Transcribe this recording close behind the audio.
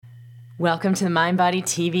Welcome to the MindBody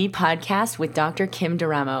TV podcast with Dr. Kim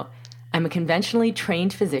Duramo. I'm a conventionally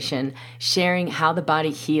trained physician sharing how the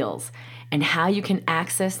body heals and how you can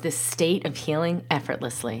access this state of healing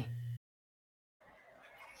effortlessly.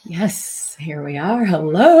 Yes, here we are.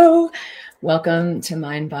 Hello. Welcome to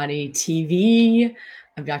MindBody TV.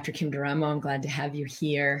 I'm Dr. Kim Duramo. I'm glad to have you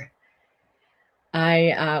here.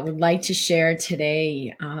 I would like to share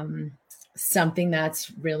today something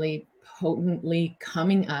that's really potently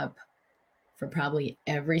coming up for probably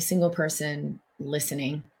every single person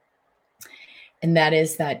listening. And that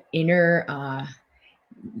is that inner,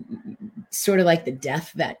 sort of like the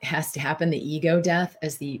death that has to happen, the ego death,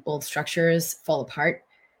 as the old structures fall apart.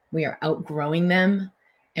 We are outgrowing them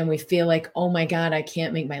and we feel like, oh my God, I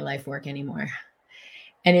can't make my life work anymore.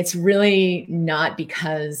 And it's really not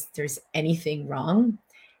because there's anything wrong.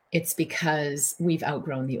 It's because we've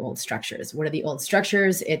outgrown the old structures. What are the old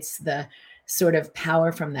structures? It's the sort of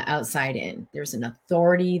power from the outside in. There's an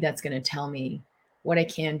authority that's going to tell me what I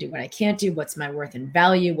can do, what I can't do, what's my worth and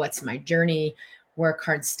value, what's my journey, work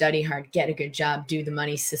hard, study hard, get a good job, do the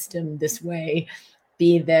money system this way,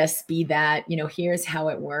 be this, be that, here's how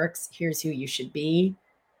it works. Here's who you should be.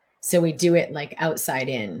 So we do it like outside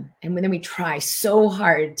in. And then we try so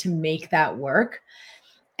hard to make that work.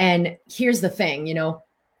 And here's the thing,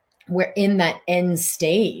 we're in that end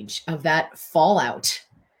stage of that fallout.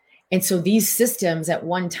 And so these systems at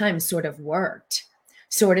one time sort of worked,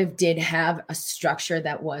 sort of did have a structure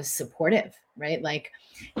that was supportive, right? Like,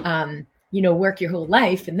 work your whole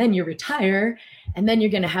life and then you retire and then you're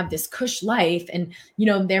going to have this cush life. And,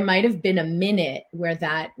 there might've been a minute where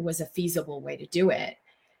that was a feasible way to do it.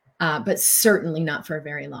 But certainly not for a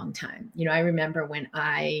very long time. I remember when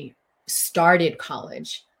I started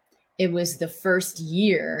college, it was the first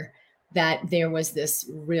year that there was this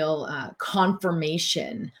real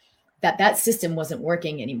confirmation that system wasn't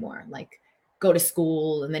working anymore. Like, go to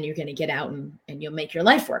school and then you're going to get out and you'll make your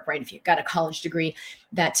life work, right? If you've got a college degree,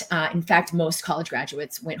 that in fact, most college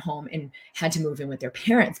graduates went home and had to move in with their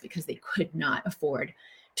parents because they could not afford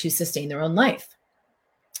to sustain their own life.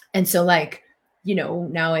 And so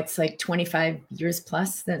now it's like 25 years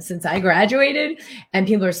plus since I graduated and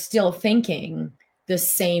people are still thinking the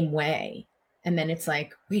same way. And then it's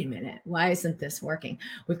like, wait a minute, why isn't this working?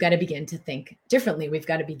 We've got to begin to think differently. We've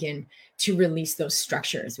got to begin to release those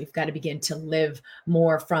structures. We've got to begin to live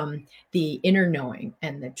more from the inner knowing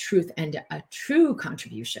and the truth and a true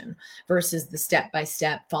contribution versus the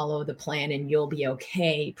step-by-step, follow the plan and you'll be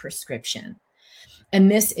okay prescription.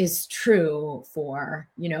 And this is true for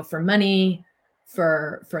money,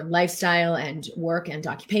 for lifestyle and work and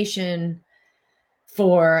occupation,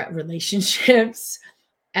 for relationships,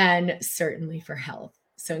 and certainly for health.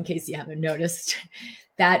 So in case you haven't noticed,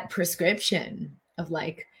 that prescription of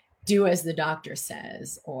do as the doctor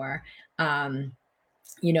says, or,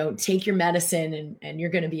 take your medicine and you're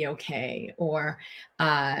going to be okay. Or,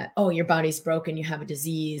 your body's broken, you have a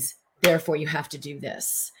disease, therefore you have to do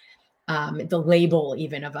this. The label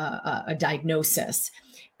even of a diagnosis.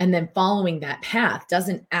 And then following that path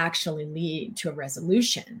doesn't actually lead to a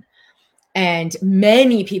resolution. And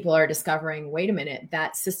many people are discovering, wait a minute,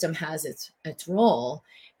 that system has its role,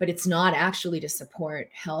 but it's not actually to support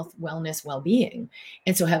health, wellness, well-being.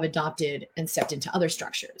 And so have adopted and stepped into other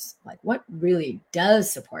structures. Like, what really does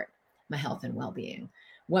support my health and well-being?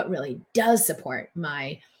 What really does support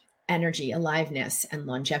my energy, aliveness, and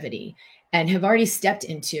longevity? And have already stepped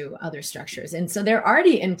into other structures. And so they're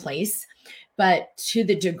already in place, but to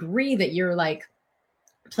the degree that you're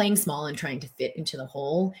playing small and trying to fit into the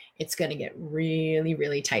hole, it's going to get really,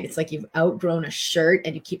 really tight. It's like you've outgrown a shirt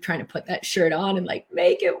and you keep trying to put that shirt on and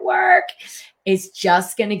make it work. It's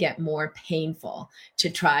just going to get more painful to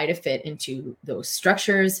try to fit into those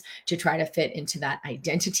structures, to try to fit into that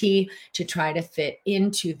identity, to try to fit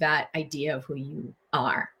into that idea of who you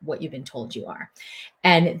are, what you've been told you are.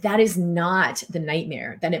 And that is not the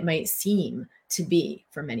nightmare that it might seem to be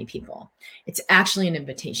for many people. It's actually an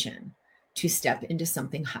invitation to step into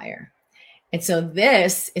something higher. And so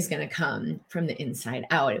this is going to come from the inside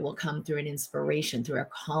out. It will come through an inspiration, through a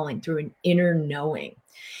calling, through an inner knowing.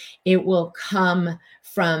 It will come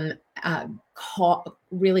from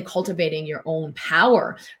really cultivating your own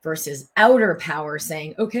power versus outer power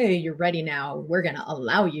saying, okay, you're ready now. We're going to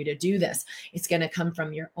allow you to do this. It's going to come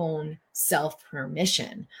from your own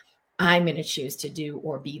self-permission. I'm going to choose to do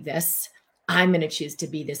or be this. I'm going to choose to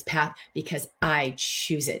be this path because I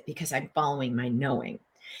choose it, because I'm following my knowing.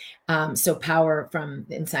 So power from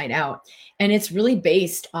the inside out. And it's really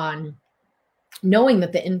based on knowing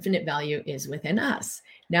that the infinite value is within us,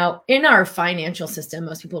 Now, in our financial system,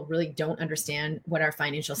 most people really don't understand what our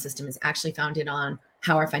financial system is actually founded on,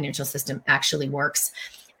 how our financial system actually works.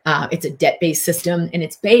 It's a debt-based system, and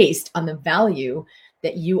it's based on the value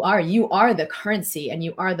that you are. You are the currency, and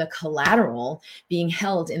you are the collateral being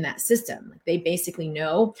held in that system. They basically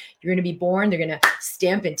know you're going to be born. They're going to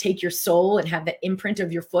stamp and take your soul and have the imprint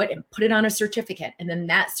of your foot and put it on a certificate. And then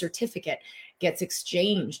that certificate gets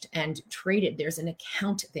exchanged and traded. There's an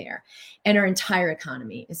account there. And our entire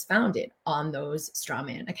economy is founded on those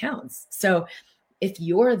strawman accounts. So if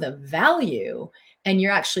you're the value and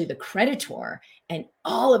you're actually the creditor, and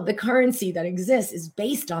all of the currency that exists is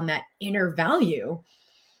based on that inner value,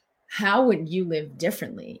 how would you live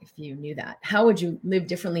differently if you knew that? How would you live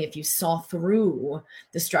differently if you saw through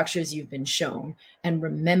the structures you've been shown and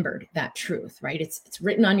remembered that truth, right? It's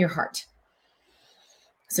written on your heart.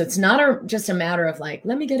 So it's not just a matter of like,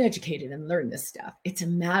 let me get educated and learn this stuff. It's a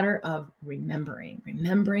matter of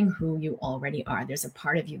remembering who you already are. There's a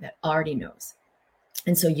part of you that already knows.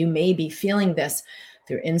 And so you may be feeling this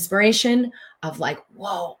through inspiration of like,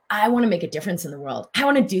 whoa, I want to make a difference in the world. I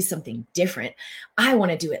want to do something different. I want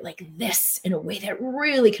to do it like this in a way that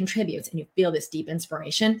really contributes. And you feel this deep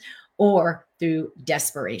inspiration, or through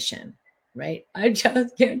desperation, right? I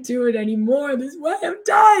just can't do it anymore. This is why I'm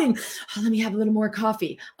dying. Oh, let me have a little more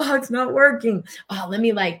coffee. Oh, it's not working. Oh, let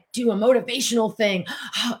me like do a motivational thing.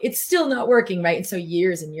 Oh, it's still not working, right? And so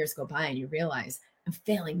years and years go by and you realize I'm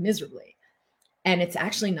failing miserably. And it's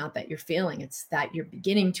actually not that you're failing. It's that you're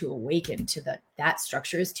beginning to awaken to that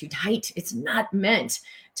structure is too tight. It's not meant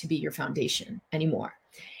to be your foundation anymore.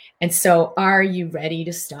 And so are you ready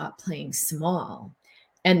to stop playing small?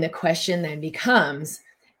 And the question then becomes,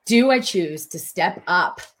 do I choose to step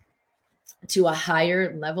up to a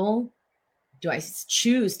higher level? Do I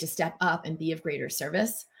choose to step up and be of greater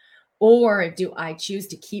service? Or do I choose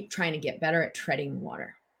to keep trying to get better at treading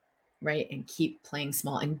water? Right? And keep playing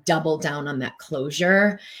small and double down on that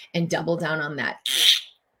closure and double down on that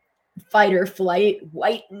fight or flight,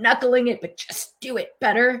 white knuckling it, but just do it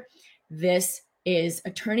better. This is a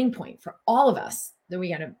turning point for all of us that we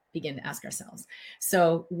got to begin to ask ourselves.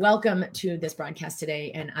 So welcome to this broadcast today.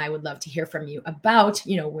 And I would love to hear from you about,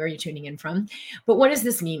 where you're tuning in from, but what does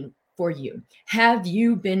this mean for you? Have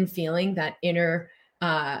you been feeling that inner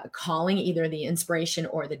calling, either the inspiration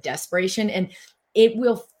or the desperation? And it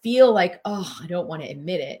will feel like, oh, I don't want to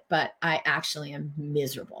admit it, but I actually am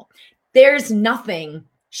miserable. There's nothing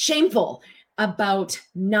shameful about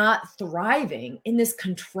not thriving in this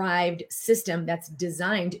contrived system that's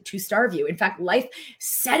designed to starve you. In fact, life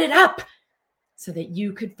set it up so that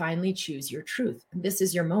you could finally choose your truth. This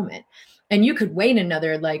is your moment. And you could wait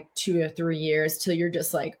another like 2 or 3 years till you're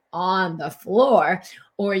just like on the floor,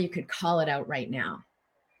 or you could call it out right now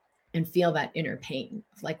and feel that inner pain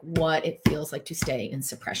of like what it feels like to stay in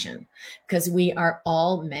suppression, because we are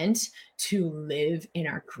all meant to live in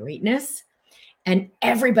our greatness. And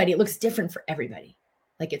everybody, it looks different for everybody.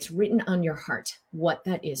 Like it's written on your heart what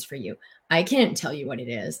that is for you. I can't tell you what it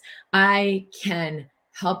is. I can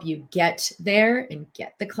help you get there and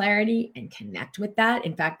get the clarity and connect with that.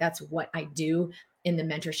 In fact, that's what I do in the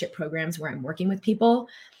mentorship programs where I'm working with people.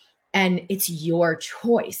 And it's your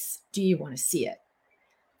choice. Do you want to see it?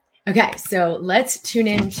 Okay, so let's tune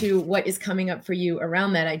into what is coming up for you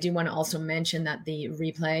around that. I do want to also mention that the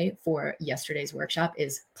replay for yesterday's workshop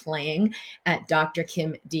is playing at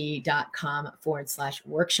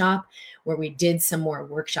drkimd.com/workshop, where we did some more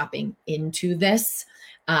workshopping into this.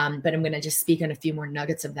 But I'm going to just speak on a few more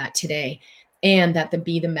nuggets of that today. And that the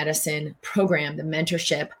Be the Medicine program, the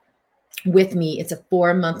mentorship with me, it's a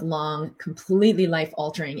 4-month-long, completely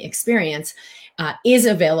life-altering experience, is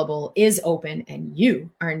available, is open, and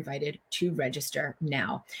you are invited to register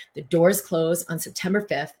now. The doors close on September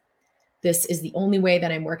 5th. This is the only way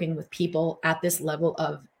that I'm working with people at this level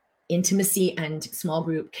of intimacy and small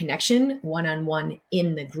group connection, one-on-one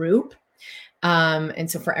in the group.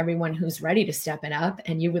 And so for everyone who's ready to step it up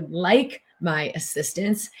and you would like my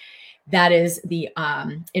assistance, that is the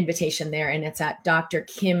invitation there. And it's at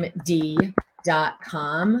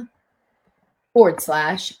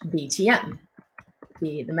drkimd.com/BTM,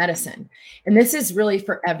 the medicine. And this is really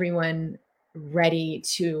for everyone ready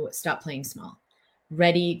to stop playing small,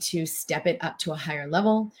 ready to step it up to a higher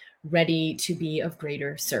level, ready to be of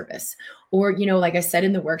greater service. Or, like I said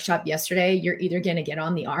in the workshop yesterday, you're either going to get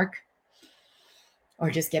on the ark or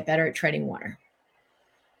just get better at treading water.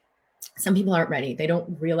 Some people aren't ready. They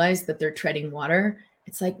don't realize that they're treading water.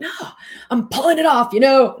 It's like, no, I'm pulling it off,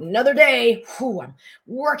 another day. Whew, I'm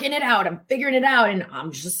working it out. I'm figuring it out. And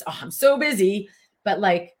I'm so busy, but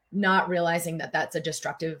like not realizing that that's a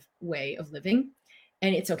destructive way of living.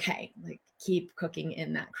 And it's okay. Like keep cooking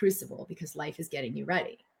in that crucible because life is getting you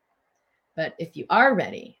ready. But if you are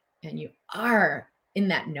ready and you are in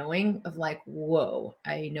that knowing of like, whoa,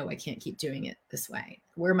 I know I can't keep doing it this way.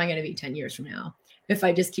 Where am I going to be 10 years from now? If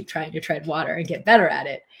I just keep trying to tread water and get better at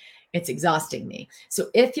it, it's exhausting me. So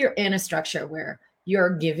if you're in a structure where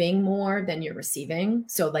you're giving more than you're receiving,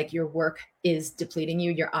 so like your work is depleting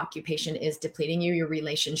you, your occupation is depleting you, your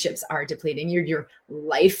relationships are depleting you, your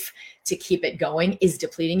life to keep it going is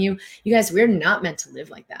depleting you. You guys, we're not meant to live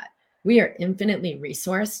like that. We are infinitely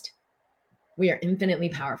resourced. We are infinitely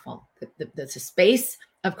powerful. The space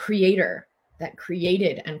of creator that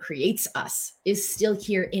created and creates us is still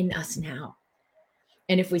here in us now.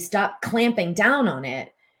 And if we stop clamping down on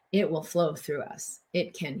it, it will flow through us.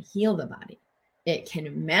 It can heal the body. It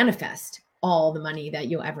can manifest all the money that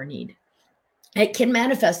you'll ever need. It can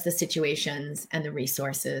manifest the situations and the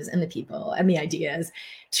resources and the people and the ideas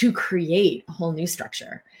to create a whole new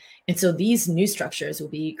structure. And so these new structures will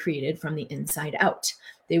be created from the inside out.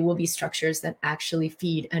 They will be structures that actually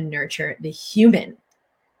feed and nurture the human,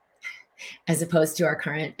 as opposed to our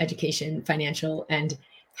current education, financial, and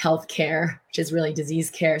healthcare, which is really disease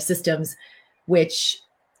care systems, which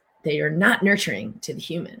they are not nurturing to the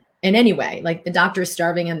human in any way. Like the doctor is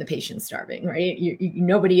starving and the patient's starving, right?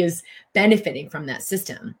 Nobody is benefiting from that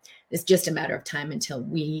system. It's just a matter of time until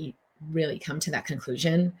we really come to that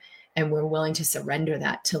conclusion and we're willing to surrender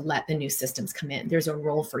that to let the new systems come in. There's a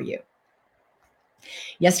role for you.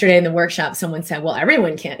 Yesterday in the workshop, someone said, well,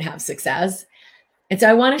 everyone can't have success. And so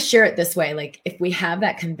I want to share it this way. Like if we have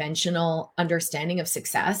that conventional understanding of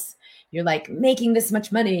success, you're like making this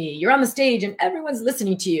much money, you're on the stage and everyone's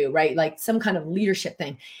listening to you, right? Like some kind of leadership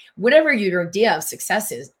thing. Whatever your idea of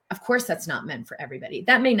success is, of course, that's not meant for everybody.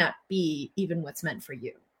 That may not be even what's meant for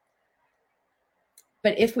you.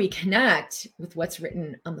 But if we connect with what's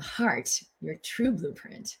written on the heart, your true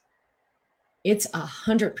blueprint, it's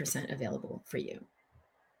 100% available for you.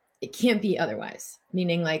 It can't be otherwise,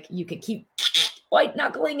 meaning like you could keep white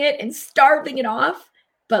knuckling it and starving it off,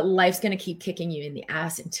 but life's going to keep kicking you in the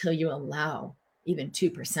ass until you allow even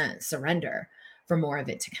 2% surrender for more of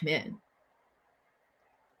it to come in.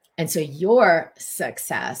 And so your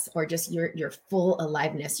success, or just your full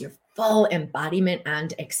aliveness, your full embodiment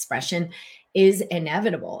and expression is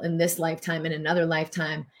inevitable in this lifetime and another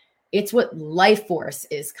lifetime. It's what life force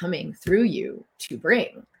is coming through you to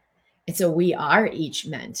bring. And so we are each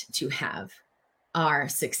meant to have our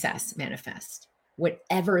success manifest,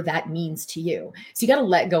 whatever that means to you. So you got to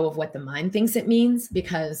let go of what the mind thinks it means,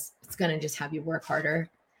 because it's going to just have you work harder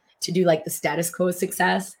to do like the status quo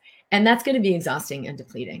success. And that's going to be exhausting and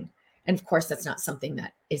depleting. And of course, that's not something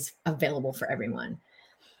that is available for everyone.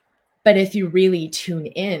 But if you really tune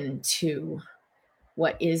in to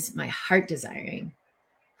what is my heart desiring,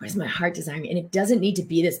 what is my heart desiring? And it doesn't need to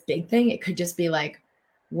be this big thing. It could just be like,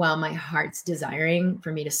 well, my heart's desiring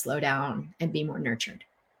for me to slow down and be more nurtured.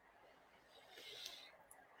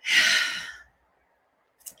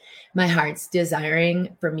 My heart's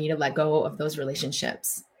desiring for me to let go of those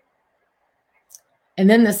relationships. And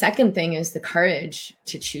then the second thing is the courage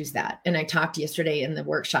to choose that. And I talked yesterday in the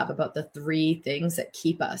workshop about the 3 things that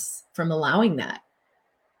keep us from allowing that.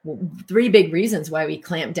 3 big reasons why we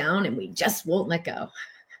clamp down and we just won't let go.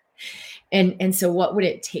 And so what would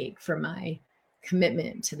it take for my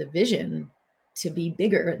commitment to the vision to be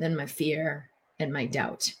bigger than my fear and my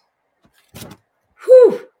doubt?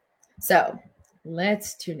 Whew. So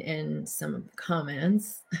let's tune in some of the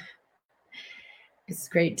comments. It's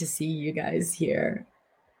great to see you guys here.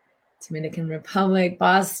 Dominican Republic,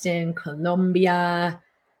 Boston, Colombia,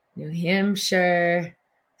 New Hampshire,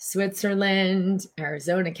 Switzerland,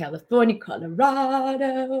 Arizona, California,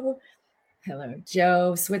 Colorado. Hello,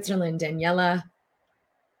 Joe. Switzerland, Daniela.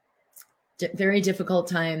 Very difficult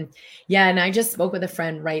time. Yeah, and I just spoke with a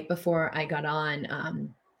friend right before I got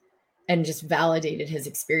on and just validated his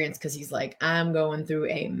experience, because he's like, I'm going through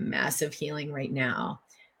a massive healing right now.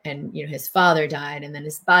 And, you know, his father died, and then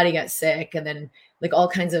his body got sick, and then like all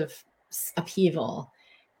kinds of upheaval.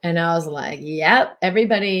 And I was like, yep,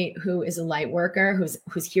 everybody who is a light worker,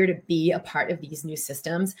 who's here to be a part of these new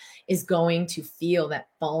systems is going to feel that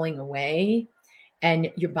falling away,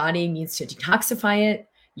 and your body needs to detoxify it.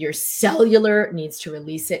 Your cellular needs to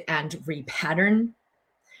release it and repattern.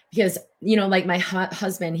 Because, you know, like my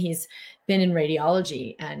husband, he's been in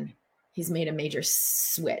radiology and he's made a major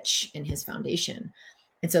switch in his foundation.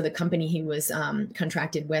 And so the company he was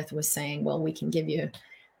contracted with was saying, well, we can give you,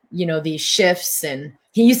 you know, these shifts. And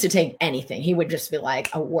he used to take anything. He would just be like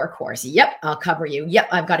a workhorse. Yep, I'll cover you. Yep,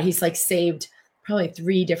 I've got it. He's like saved probably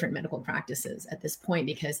 3 different medical practices at this point,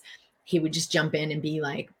 because he would just jump in and be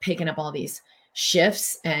like picking up all these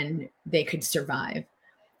shifts and they could survive.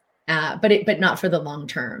 But not for the long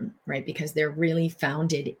term, right? Because they're really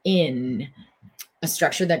founded in a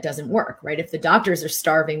structure that doesn't work, right? If the doctors are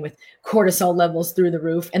starving with cortisol levels through the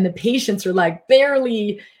roof and the patients are like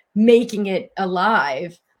barely making it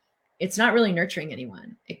alive, it's not really nurturing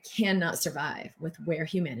anyone. It cannot survive with where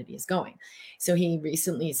humanity is going. So he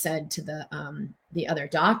recently said to the other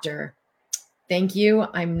doctor, "Thank you.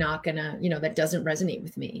 I'm not gonna, that doesn't resonate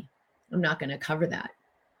with me. I'm not gonna cover that."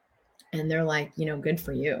 And they're like, good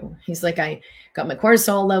for you. He's like, I got my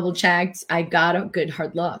cortisol level checked. I got a good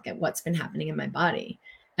hard look at what's been happening in my body.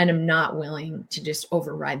 And I'm not willing to just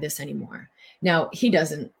override this anymore. Now, he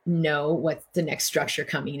doesn't know what's the next structure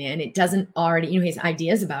coming in. It doesn't already, he has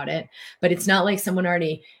ideas about it, but it's not like someone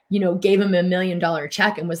already, gave him $1 million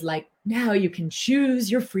check and was like, now you can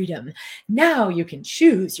choose your freedom. Now you can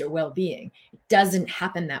choose your well-being. It doesn't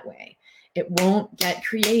happen that way. It won't get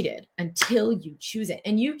created until you choose it.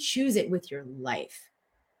 And you choose it with your life.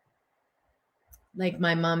 Like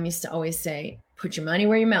my mom used to always say, put your money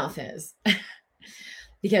where your mouth is.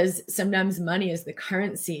 Because sometimes money is the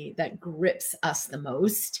currency that grips us the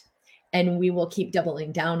most. And we will keep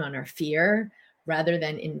doubling down on our fear rather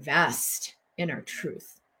than invest in our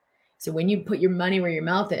truth. So when you put your money where your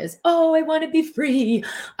mouth is, oh, I want to be free.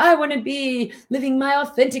 I want to be living my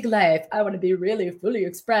authentic life. I want to be really fully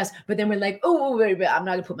expressed. But then we're like, oh, wait, I'm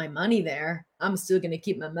not going to put my money there. I'm still going to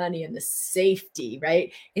keep my money in the safety,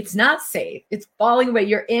 right? It's not safe. It's falling away.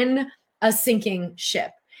 You're in a sinking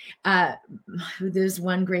ship. There's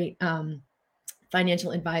one great financial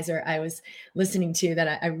advisor I was listening to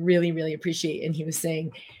that I really, really appreciate. And he was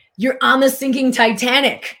saying, you're on the sinking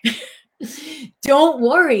Titanic. Don't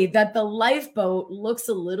worry that the lifeboat looks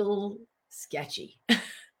a little sketchy.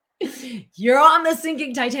 You're on the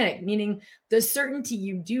sinking Titanic, meaning the certainty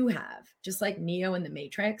you do have, just like Neo in the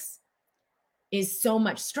Matrix, is so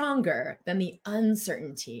much stronger than the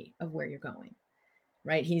uncertainty of where you're going,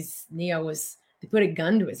 right? They put a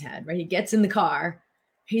gun to his head, right? He gets in the car,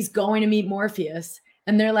 he's going to meet Morpheus,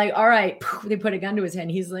 and they're like, all right, they put a gun to his head,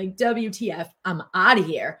 and he's like, WTF, I'm out of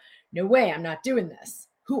here. No way, I'm not doing this.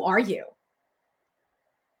 Who are you?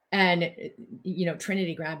 And,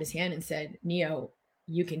 Trinity grabbed his hand and said, Neo,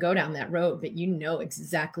 you can go down that road, but you know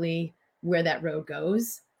exactly where that road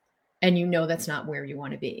goes. And you know that's not where you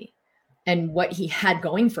want to be. And what he had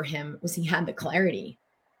going for him was he had the clarity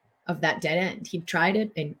of that dead end. He tried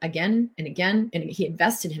it and again, and he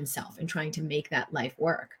invested himself in trying to make that life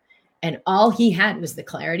work. And all he had was the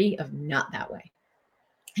clarity of not that way.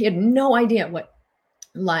 He had no idea what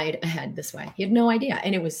lied ahead this way. He had no idea.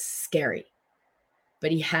 And it was scary.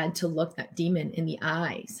 But he had to look that demon in the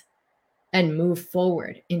eyes and move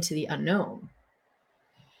forward into the unknown.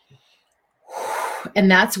 And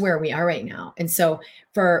that's where we are right now. And so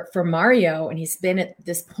for Mario, and he's been at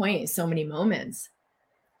this point so many moments,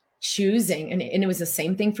 choosing, and it was the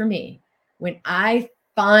same thing for me. When I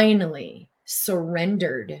finally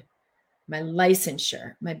surrendered my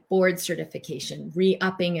licensure, my board certification,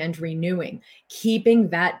 re-upping and renewing, keeping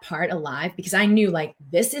that part alive, because I knew like,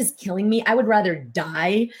 this is killing me. I would rather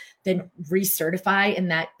die than recertify in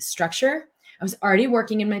that structure. I was already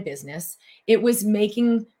working in my business. It was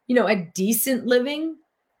making, a decent living,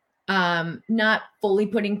 not fully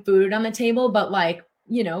putting food on the table, but like,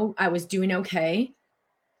 I was doing okay.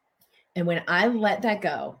 And when I let that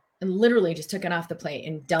go, and literally just took it off the plate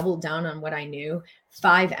and doubled down on what I knew,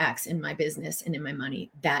 5x in my business and in my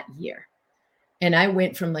money that year. And I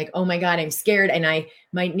went from like, oh my God, I'm scared and I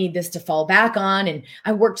might need this to fall back on. And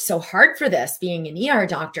I worked so hard for this, being an ER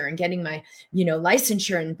doctor and getting my,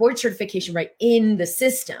 licensure and board certification right in the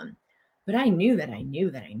system. But I knew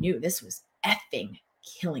this was effing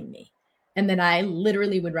killing me. And that I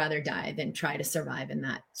literally would rather die than try to survive in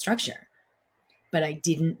that structure. But I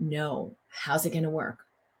didn't know, how's it going to work?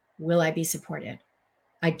 Will I be supported?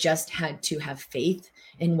 I just had to have faith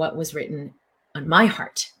in what was written on my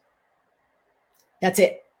heart. That's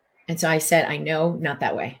it. And so I said, I know, not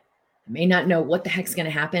that way. I may not know what the heck's going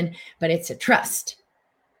to happen, but it's a trust.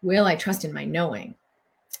 Will I trust in my knowing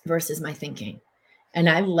versus my thinking? And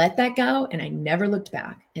I let that go and I never looked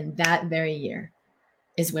back. And that very year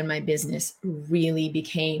is when my business really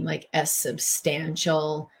became like a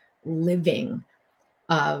substantial living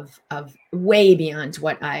of way beyond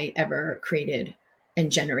what I ever created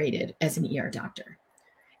and generated as an ER doctor.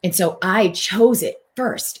 And so I chose it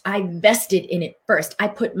first. I vested in it first. I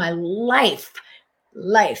put my life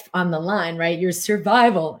on the line, right? Your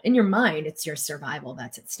survival in your mind, it's your survival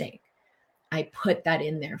that's at stake. I put that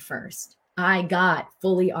in there first. I got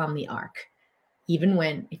fully on the ark, even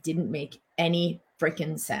when it didn't make any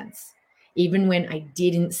freaking sense. Even when I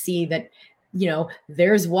didn't see that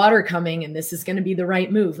there's water coming and this is going to be the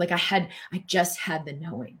right move. Like I just had the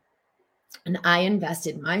knowing, and I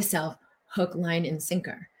invested myself hook, line, and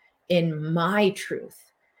sinker in my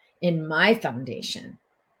truth, in my foundation,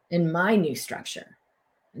 in my new structure.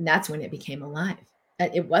 And that's when it became alive.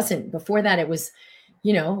 It wasn't before that. It was,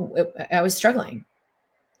 I was struggling.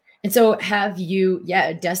 And so have you,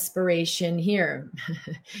 desperation here,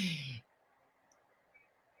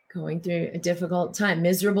 going through a difficult time,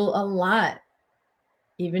 miserable a lot,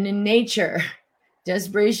 even in nature,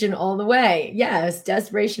 desperation all the way. Yes,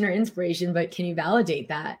 desperation or inspiration, but can you validate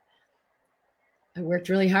that? I worked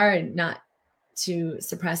really hard not to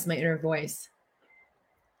suppress my inner voice,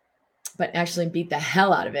 but actually beat the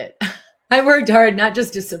hell out of it. I worked hard not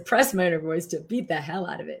just to suppress my inner voice, to beat the hell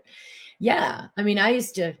out of it. Yeah. I mean, I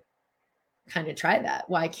used to kind of try that.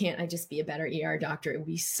 Why can't I just be a better ER doctor? It would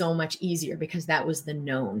be so much easier because that was the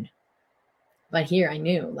known. But here I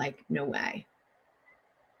knew, like, no way.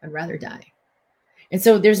 I'd rather die. And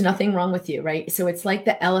so there's nothing wrong with you, right? So it's like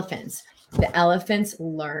the elephants. The elephants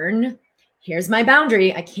learn, here's my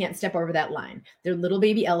boundary. I can't step over that line. They're little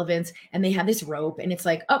baby elephants and they have this rope and it's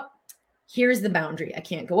like, oh, here's the boundary. I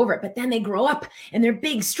can't go over it. But then they grow up and they're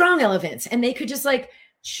big, strong elephants and they could just like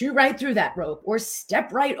chew right through that rope or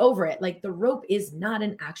step right over it. Like the rope is not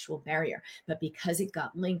an actual barrier, but because it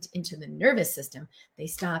got linked into the nervous system, they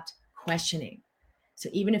stopped questioning. So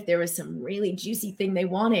even if there was some really juicy thing they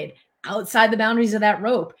wanted outside the boundaries of that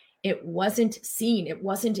rope, it wasn't seen. It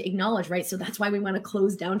wasn't acknowledged, right? So that's why we want to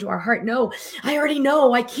close down to our heart. No, I already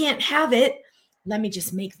know I can't have it. Let me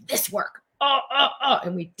just make this work.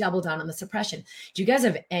 And we double down on the suppression. Do you guys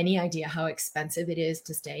have any idea how expensive it is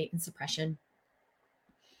to stay in suppression?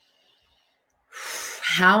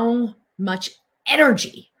 How much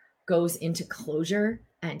energy goes into closure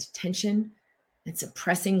and tension and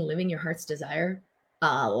suppressing living your heart's desire?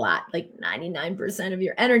 A lot, like 99% of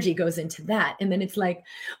your energy goes into that. And then it's like,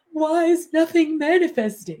 why is nothing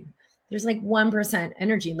manifesting? There's like 1%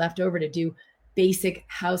 energy left over to do basic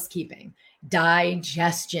housekeeping,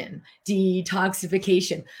 digestion,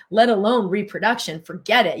 detoxification, let alone reproduction.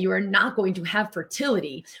 Forget it. You are not going to have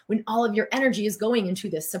fertility when all of your energy is going into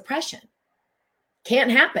this suppression. Can't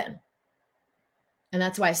happen. And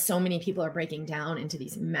that's why so many people are breaking down into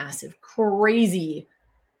these massive, crazy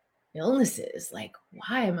illnesses. Like,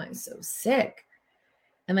 why am I so sick?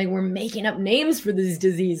 And like, we're making up names for this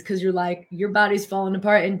disease because you're like, your body's falling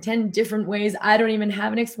apart in 10 different ways I don't even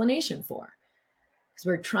have an explanation for. Because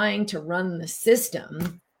we're trying to run the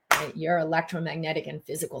system, right, your electromagnetic and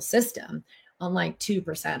physical system, on like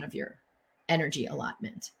 2% of your energy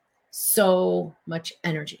allotment. So much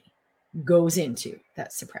energy goes into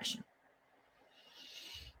that suppression.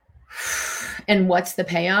 And what's the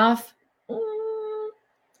payoff?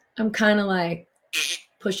 I'm kind of like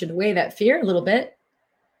pushing away that fear a little bit.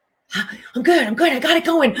 I'm good. I got it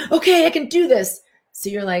going. Okay, I can do this. So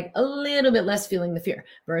you're like a little bit less feeling the fear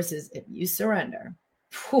versus if you surrender,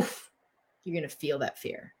 poof, you're going to feel that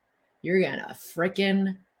fear. You're going to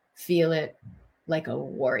freaking feel it like a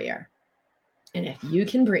warrior. And if you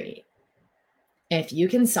can breathe, if you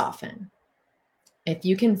can soften, if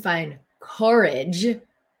you can find courage,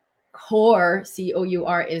 core,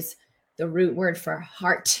 C-O-U-R, is the root word for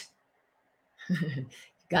heart. You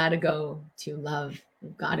got to go to love.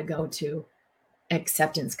 You've got to go to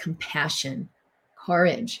acceptance, compassion.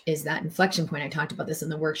 Courage is that inflection point. I talked about this in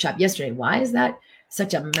the workshop yesterday. Why is that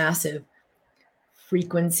such a massive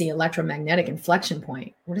frequency electromagnetic inflection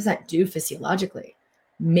point? What does that do physiologically?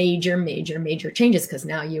 Major, major, major changes, because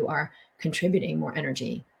now you are contributing more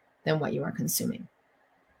energy than what you are consuming.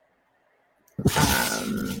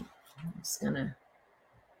 I'm just gonna,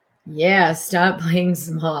 stop playing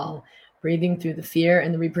small, breathing through the fear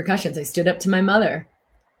and the repercussions. I stood up to my mother,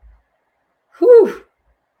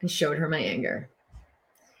 and showed her my anger.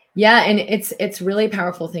 Yeah, and it's really a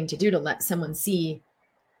powerful thing to do, to let someone see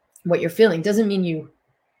what you're feeling. Doesn't mean you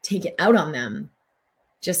take it out on them.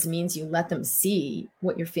 Just means you let them see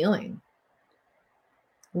what you're feeling.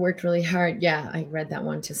 Worked really hard. Yeah, I read that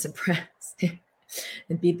one, to suppress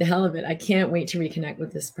and beat the hell of it. I can't wait to reconnect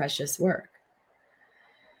with this precious work.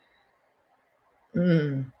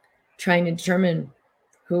 Trying to determine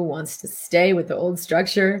who wants to stay with the old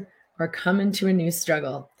structure or come into a new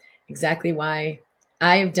struggle. Exactly why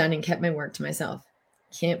I have done and kept my work to myself.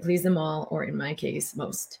 Can't please them all, or in my case,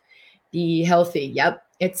 most. Be healthy. Yep.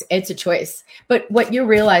 It's a choice. But what you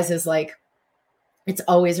realize is, like, it's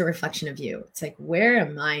always a reflection of you. It's like, where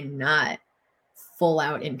am I not full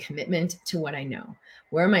out in commitment to what I know?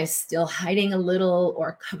 Where am I still hiding a little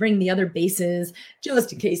or covering the other bases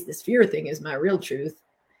just in case this fear thing is my real truth?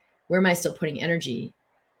 Where am I still putting energy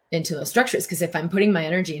into those structures. Because if I'm putting my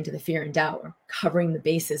energy into the fear and doubt, or covering the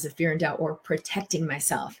bases of fear and doubt, or protecting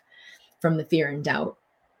myself from the fear and doubt,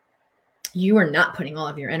 you are not putting all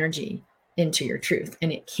of your energy into your truth.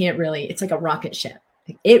 And it can't really, it's like a rocket ship.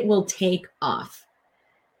 It will take off,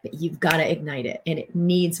 but you've got to ignite it. And it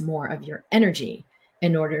needs more of your energy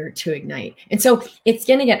in order to ignite. And so it's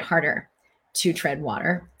going to get harder to tread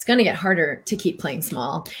water. It's going to get harder to keep playing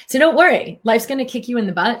small. So don't worry. Life's going to kick you in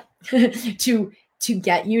the butt to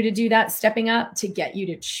get you to do that stepping up, to get you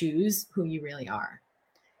to choose who you really are.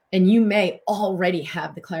 And you may already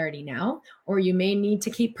have the clarity now, or you may need to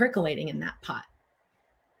keep percolating in that pot.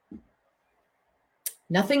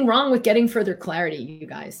 Nothing wrong with getting further clarity, you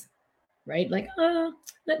guys, right? Like,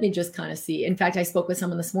 let me just kind of see. In fact, I spoke with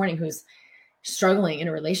someone this morning who's struggling in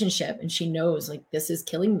a relationship, and she knows, like, this is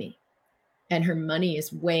killing me. And her money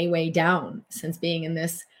is way, way down since being in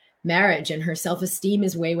this marriage, and her self-esteem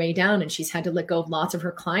is way, way down. And she's had to let go of lots of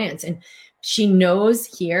her clients. And she knows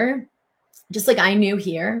here, just like I knew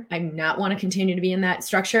here, I do not want to continue to be in that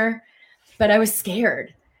structure, but I was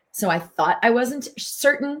scared. So I thought I wasn't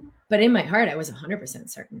certain, but in my heart, I was 100%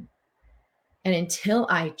 certain. And until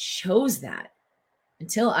I chose that,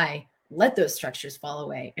 until I let those structures fall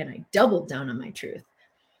away and I doubled down on my truth,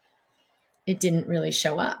 it didn't really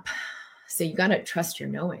show up. So you got to trust your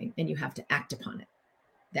knowing, and you have to act upon it.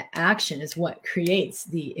 The action is what creates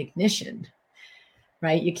the ignition.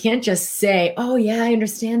 Right? You can't just say, oh yeah, I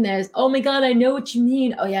understand this. Oh my God, I know what you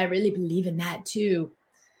mean. Oh yeah, I really believe in that too.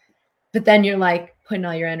 But then you're like putting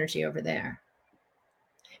all your energy over there.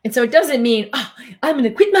 And so it doesn't mean, oh, I'm going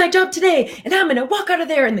to quit my job today and I'm going to walk out of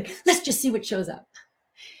there and let's just see what shows up.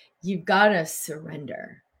 You've got to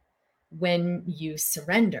surrender. When you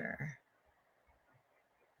surrender,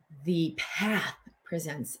 the path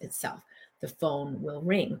presents itself. The phone will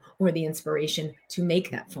ring, or the inspiration to make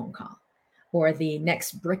that phone call, or the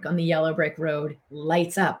next brick on the yellow brick road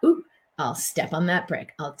lights up. Ooh, I'll step on that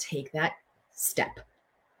brick. I'll take that step.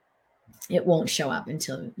 It won't show up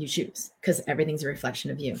until you choose, because everything's a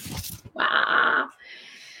reflection of you. Wow.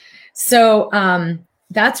 So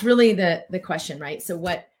that's really the question, right? So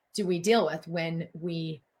what do we deal with when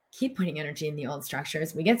we keep putting energy in the old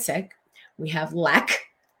structures? We get sick. We have lack.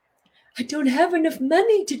 I don't have enough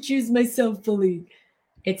money to choose myself fully.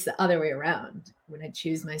 It's the other way around. When I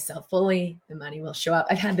choose myself fully, the money will show up.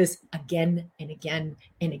 I've had this again and again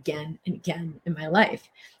and again and again in my life.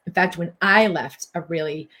 In fact, when I left a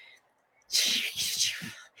relationship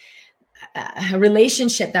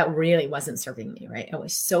that really wasn't serving me, right? I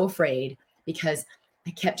was so afraid because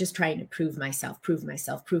I kept just trying to prove myself.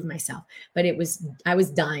 But I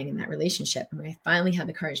was dying in that relationship. And when I finally had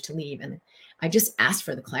the courage to leave, and I just asked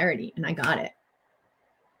for the clarity, and I got it.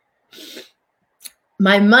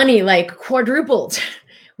 My money like quadrupled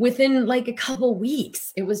within like a couple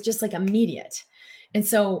weeks. It was just like immediate. And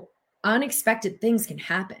so unexpected things can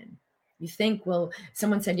happen. You think, well,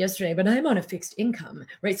 someone said yesterday, but I'm on a fixed income,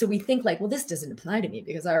 right? So we think like, well, this doesn't apply to me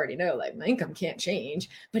because I already know like my income can't change,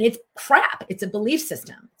 but it's crap. It's a belief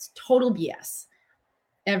system. It's total BS.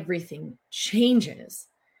 Everything changes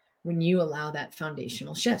when you allow that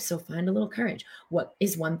foundational shift. So find a little courage. What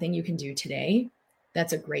is one thing you can do today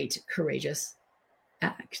that's a great, courageous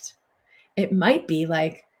act? It might be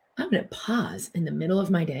like, I'm going to pause in the middle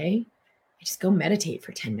of my day and just go meditate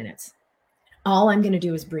for 10 minutes. All I'm going to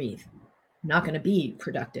do is breathe. I'm not going to be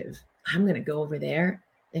productive. I'm going to go over there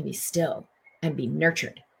and be still and be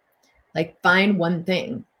nurtured. Like find one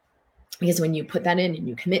thing, because when you put that in and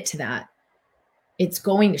you commit to that, it's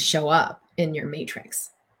going to show up in your matrix.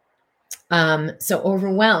 So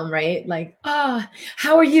overwhelmed, right? Like,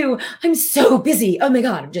 how are you? I'm so busy. Oh my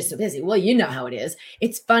God, I'm just so busy. Well, you know how it is.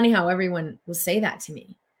 It's funny how everyone will say that to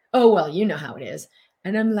me. Oh, well, you know how it is.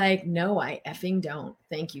 And I'm like, no, I effing don't.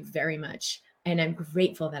 Thank you very much. And I'm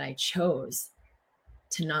grateful that I chose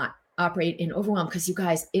to not operate in overwhelm, because you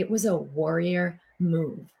guys, it was a warrior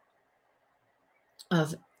move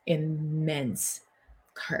of immense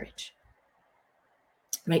courage,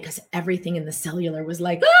 right? Because everything in the cellular was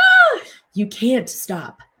like, you can't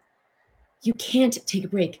stop. You can't take a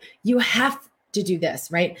break. You have to do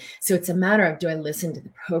this, right? So it's a matter of, do I listen to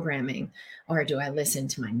the programming or do I listen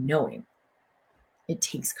to my knowing? It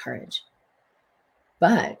takes courage,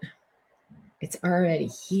 but it's already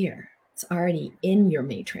here. It's already in your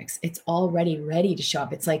matrix. It's already ready to show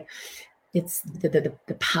up. It's like, it's the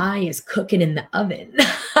pie is cooking in the oven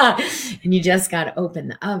and you just got to open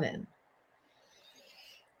the oven.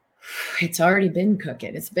 It's already been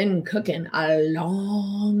cooking. It's been cooking a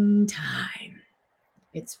long time.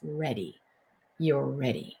 It's ready. You're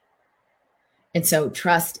ready. And so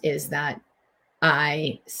trust is that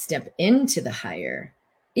I step into the higher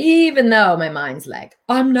Even though my mind's like,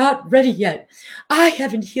 I'm not ready yet. I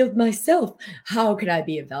haven't healed myself. How could I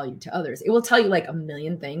be of value to others? It will tell you like a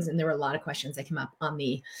million things. And there were a lot of questions that came up on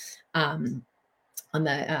the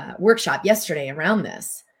workshop yesterday around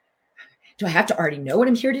this. Do I have to already know what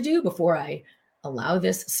I'm here to do before I allow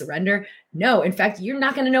this surrender? No, in fact, you're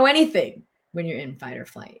not going to know anything when you're in fight or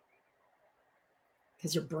flight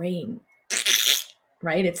because your brain,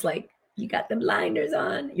 right? It's like you got the blinders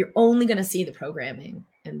on. You're only going to see the programming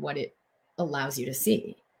and what it allows you to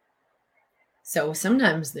see. So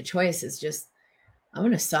sometimes the choice is just, I'm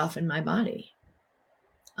going to soften my body.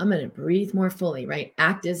 I'm going to breathe more fully, right?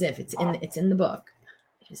 Act as if it's in the book.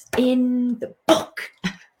 It's in the book.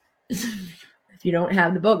 If you don't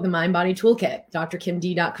have the book, the MindBody Toolkit,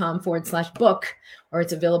 drkimd.com/book, or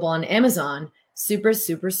it's available on Amazon. Super,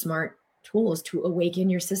 super smart tools to awaken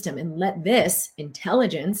your system and let this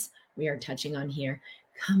intelligence we are touching on here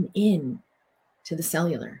come in to the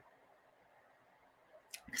cellular.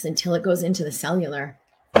 Because until it goes into the cellular,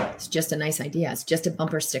 it's just a nice idea. It's just a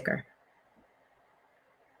bumper sticker.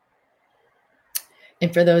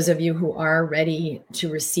 And for those of you who are ready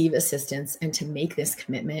to receive assistance and to make this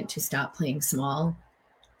commitment to stop playing small,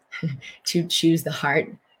 to choose the heart,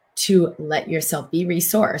 to let yourself be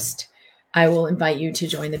resourced, I will invite you to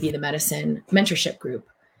join the Be the Medicine mentorship group,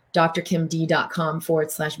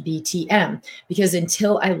 drkimd.com/BTM, because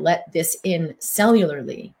until I let this in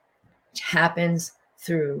cellularly, which happens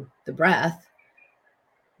through the breath,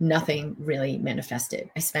 nothing really manifested.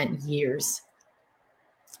 I spent years,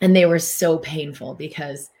 and they were so painful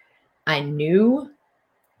because I knew,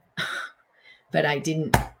 but I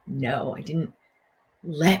didn't know. I didn't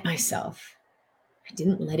let myself. I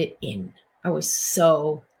didn't let it in. I was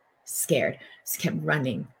so scared. Just kept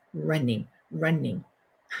running. And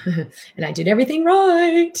I did everything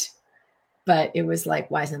right. But it was like,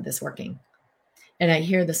 why isn't this working? And I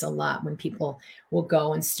hear this a lot when people will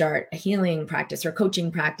go and start a healing practice or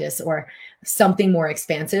coaching practice or something more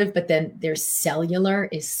expansive, but then their cellular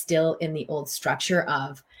is still in the old structure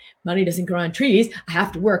of money doesn't grow on trees. I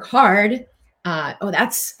have to work hard.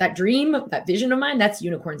 That's that dream, that vision of mine, that's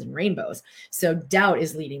unicorns and rainbows. So doubt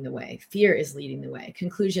is leading the way. Fear is leading the way.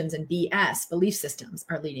 Conclusions and BS, belief systems,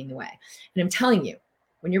 are leading the way. And I'm telling you,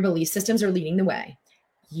 when your belief systems are leading the way,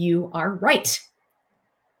 you are right.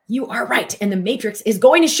 You are right. And the matrix is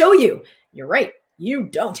going to show you, you're right. You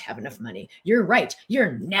don't have enough money. You're right.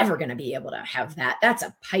 You're never going to be able to have that. That's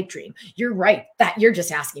a pipe dream. You're right. That you're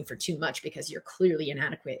just asking for too much because you're clearly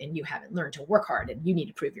inadequate and you haven't learned to work hard and you need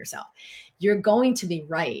to prove yourself. You're going to be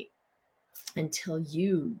right until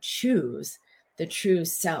you choose the true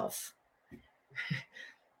self.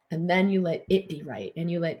 And then you let it be right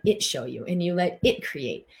and you let it show you and you let it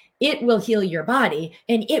create. It will heal your body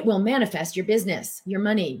and it will manifest your business, your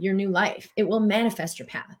money, your new life. It will manifest your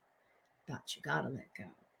path. But you got to let go.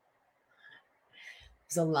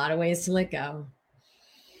 There's a lot of ways to let go.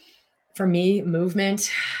 For me,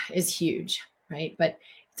 movement is huge, right? But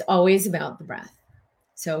it's always about the breath.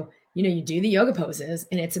 So, you do the yoga poses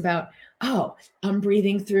and it's about, oh, I'm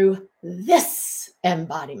breathing through this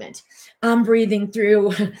embodiment. I'm breathing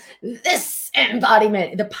through this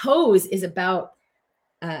embodiment. The pose is about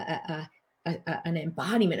an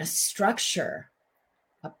embodiment, a structure,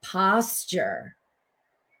 a posture,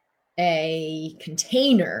 a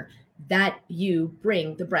container that you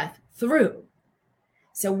bring the breath through.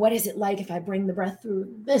 So what is it like if I bring the breath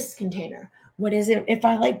through this container? What is it if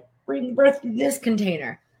I bring the breath through this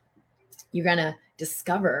container? You're going to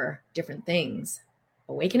discover different things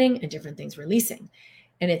awakening and different things releasing.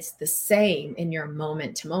 And it's the same in your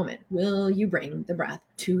moment to moment. Will you bring the breath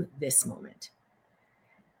to this moment?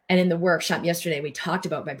 And in the workshop yesterday, we talked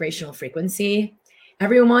about vibrational frequency.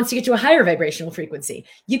 Everyone wants to get to a higher vibrational frequency.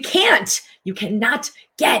 You can't. You cannot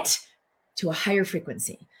get to a higher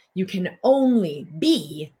frequency. You can only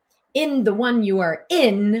be in the one you are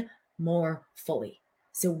in more fully.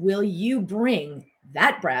 So will you bring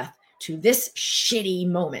that breath to this shitty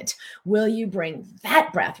moment? Will you bring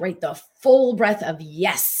that breath, right? The full breath of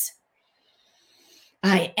yes,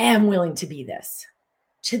 I am willing to be this,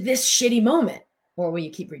 to this shitty moment? Or will you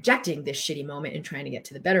keep rejecting this shitty moment and trying to get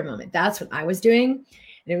to the better moment? That's what I was doing.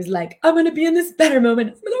 And it was like, I'm going to be in this better moment.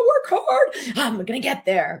 I'm going to work hard. I'm going to get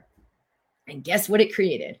there. And guess what it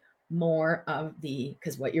created? More of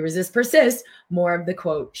because what you resist persists, more of the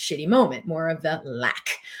quote, shitty moment, more of the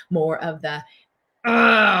lack, more of the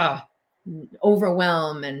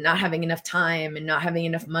overwhelm and not having enough time and not having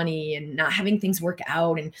enough money and not having things work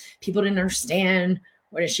out. And people didn't understand,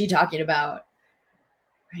 what is she talking about?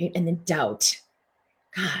 Right? And then doubt.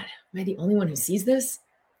 God, am I the only one who sees this?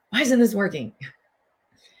 Why isn't this working?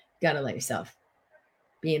 Gotta let yourself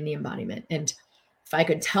be in the embodiment. And if I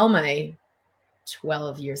could tell my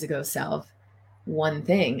 12 years ago self one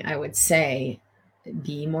thing, I would say,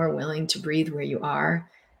 be more willing to breathe where you are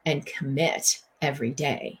and commit every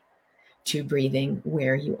day to breathing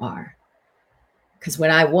where you are. Because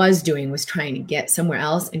what I was doing was trying to get somewhere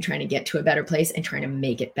else and trying to get to a better place and trying to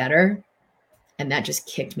make it better. And that just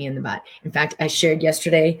kicked me in the butt. In fact, I shared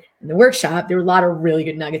yesterday in the workshop, there were a lot of really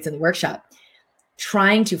good nuggets in the workshop.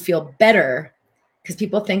 Trying to feel better, because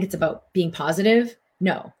people think it's about being positive.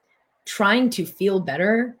 No, trying to feel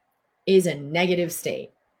better is a negative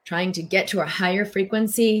state. Trying to get to a higher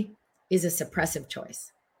frequency is a suppressive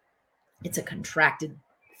choice. It's a contracted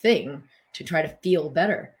thing to try to feel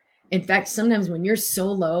better. In fact, sometimes when you're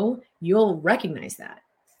so low, you'll recognize that.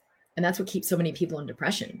 And that's what keeps so many people in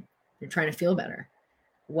depression. You're trying to feel better.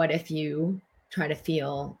 What if you try to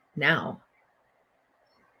feel now?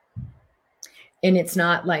 And it's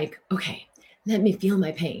not like, okay, let me feel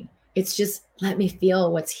my pain. It's just, let me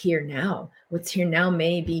feel what's here now. What's here now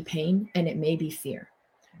may be pain and it may be fear.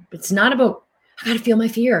 But it's not about, I got to feel my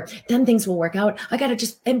fear. Then things will work out. I got to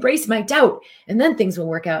just embrace my doubt and then things will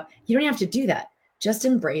work out. You don't have to do that. Just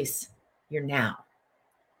embrace your now.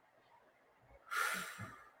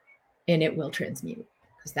 And it will transmute,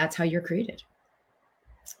 because that's how you're created.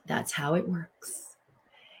 That's how it works.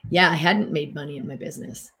 Yeah, I hadn't made money in my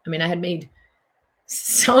business. I mean, I had made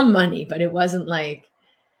some money, but it wasn't like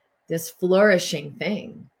this flourishing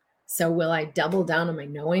thing. So will I double down on my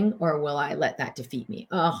knowing, or will I let that defeat me?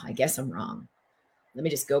 Oh, I guess I'm wrong. Let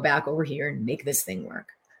me just go back over here and make this thing work.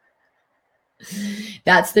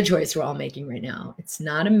 That's the choice we're all making right now. It's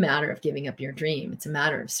not a matter of giving up your dream. It's a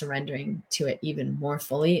matter of surrendering to it even more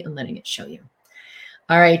fully and letting it show you.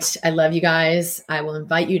 All right. I love you guys. I will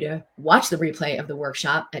invite you to watch the replay of the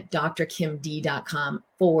workshop at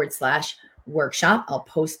drkimd.com/workshop. I'll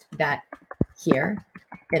post that here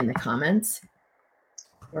in the comments.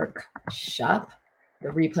 Workshop. The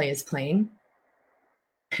replay is playing.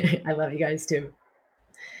 I love you guys too.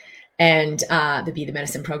 And the Be the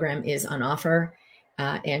Medicine program is on offer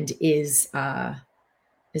and is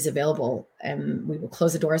available. And we will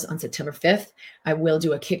close the doors on September 5th. I will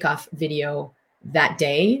do a kickoff video that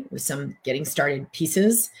day with some getting started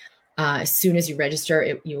pieces. As soon as you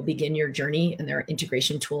register, you will begin your journey, and there are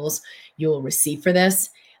integration tools you will receive for this.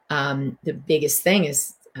 The biggest thing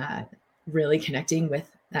is really connecting with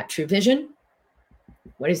that true vision.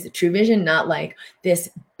 What is the true vision? Not like this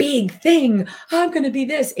big thing. I'm going to be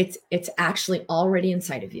this. It's actually already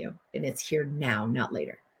inside of you, and it's here now, not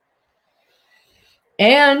later.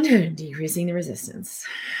 And decreasing the resistance,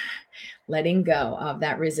 letting go of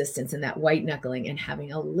that resistance and that white knuckling, and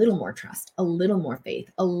having a little more trust, a little more faith,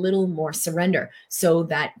 a little more surrender, so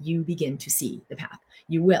that you begin to see the path.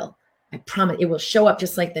 You will. I promise it will show up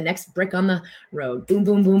just like the next brick on the road. Boom,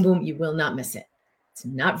 boom, boom, boom. You will not miss it. It's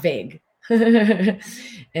not vague.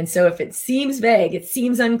 And so if it seems vague, it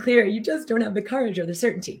seems unclear, you just don't have the courage or the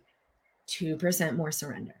certainty, 2% more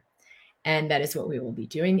surrender. And that is what we will be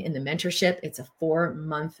doing in the mentorship. It's a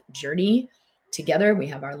 4-month journey together. We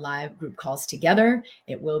have our live group calls together.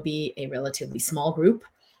 It will be a relatively small group.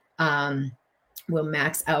 We'll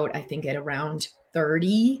max out, I think, at around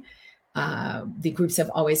 30. The groups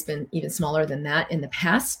have always been even smaller than that in the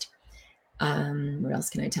past. What else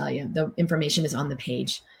can I tell you? The information is on the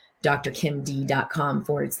page,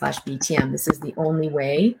 drkimd.com/BTM. This is the only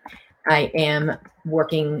way I am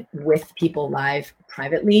working with people live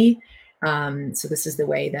privately. So this is the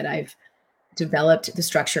way that I've developed the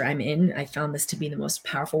structure I'm in. I found this to be the most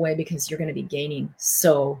powerful way, because you're going to be gaining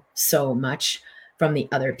so much from the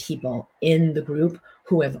other people in the group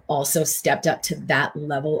who have also stepped up to that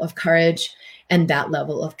level of courage and that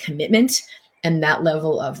level of commitment and that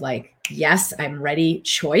level of like, yes, I'm ready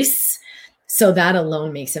choice. So that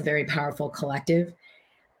alone makes a very powerful collective.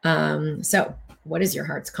 So what is your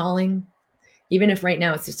heart's calling? Even if right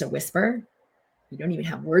now it's just a whisper, you don't even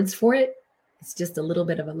have words for it. It's just a little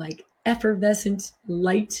bit of a like effervescent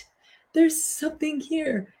light. There's something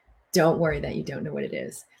here. Don't worry that you don't know what it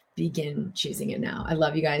is. Begin choosing it now. I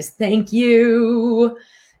love you guys. Thank you.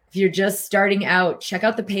 If you're just starting out, check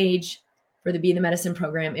out the page for the Be the Medicine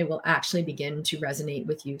program. It will actually begin to resonate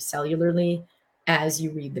with you cellularly as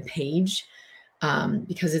you read the page,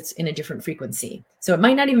 because it's in a different frequency. So it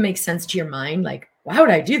might not even make sense to your mind. Like, why would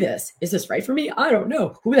I do this? Is this right for me? I don't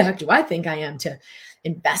know. Who the heck do I think I am to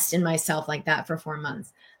invest in myself like that for 4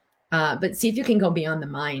 months? But see if you can go beyond the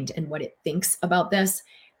mind and what it thinks about this,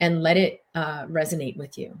 and let it resonate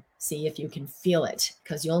with you. See if you can feel it,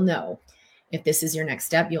 because you'll know if this is your next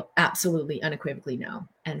step. You'll absolutely unequivocally know.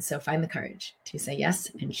 And so find the courage to say yes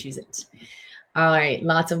and choose it. All right.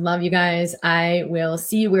 Lots of love, you guys. I will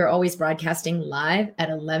see you. We're always broadcasting live at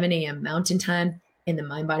 11 a.m. Mountain Time in the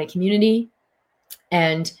MindBody community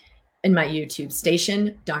and in my YouTube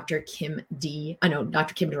station, Dr. Kim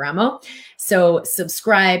Duramo. So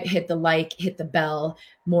subscribe, hit the like, hit the bell.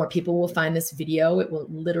 More people will find this video. It will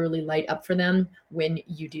literally light up for them when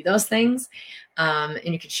you do those things. And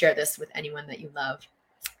you can share this with anyone that you love.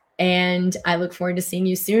 And I look forward to seeing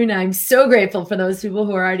you soon. I'm so grateful for those people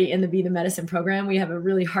who are already in the Be the Medicine program. We have a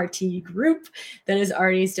really hearty group that is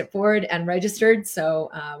already stepped forward and registered.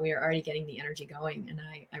 So we are already getting the energy going. And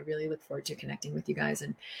I really look forward to connecting with you guys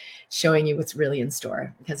and showing you what's really in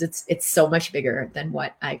store, because it's so much bigger than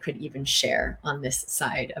what I could even share on this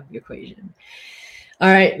side of the equation.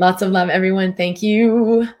 All right. Lots of love, everyone. Thank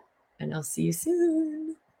you. And I'll see you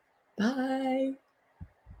soon. Bye.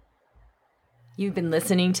 You've been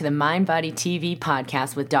listening to the MindBody TV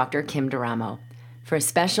podcast with Dr. Kim Duramo. For a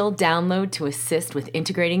special download to assist with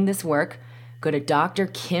integrating this work, go to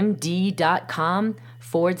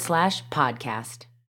drkimd.com/podcast.